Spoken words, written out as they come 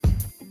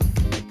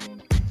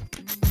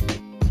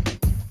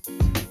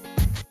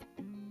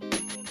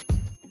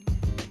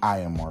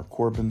I am Mark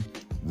Corbin.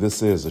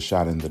 This is a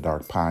Shot in the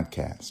Dark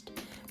podcast.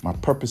 My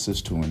purpose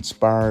is to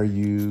inspire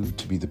you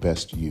to be the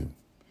best you.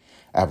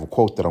 I have a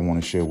quote that I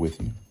want to share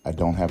with you. I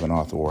don't have an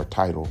author or a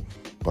title,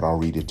 but I'll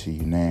read it to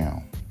you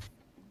now.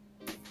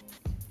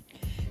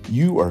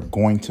 You are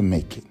going to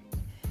make it.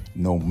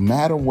 No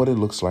matter what it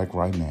looks like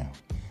right now,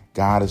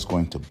 God is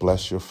going to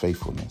bless your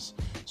faithfulness.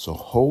 So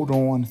hold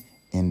on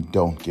and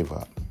don't give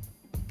up.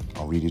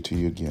 I'll read it to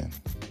you again.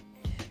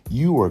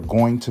 You are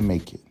going to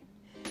make it.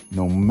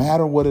 No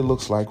matter what it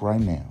looks like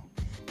right now,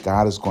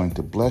 God is going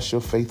to bless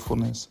your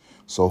faithfulness.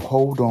 So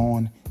hold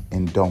on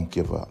and don't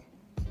give up.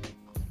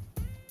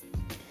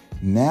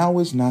 Now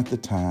is not the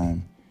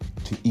time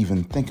to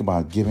even think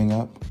about giving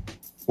up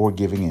or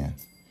giving in.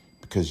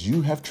 Because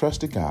you have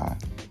trusted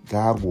God,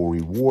 God will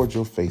reward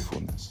your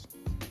faithfulness.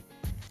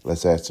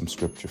 Let's add some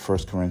scripture.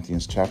 1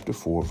 Corinthians chapter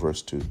 4,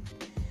 verse 2.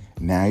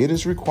 Now it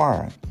is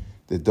required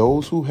that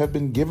those who have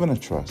been given a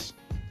trust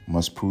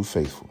must prove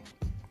faithful.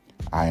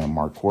 I am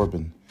Mark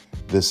Corbin.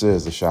 This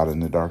is the Shot in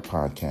the Dark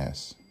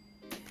podcast.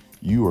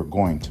 You are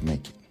going to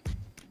make it.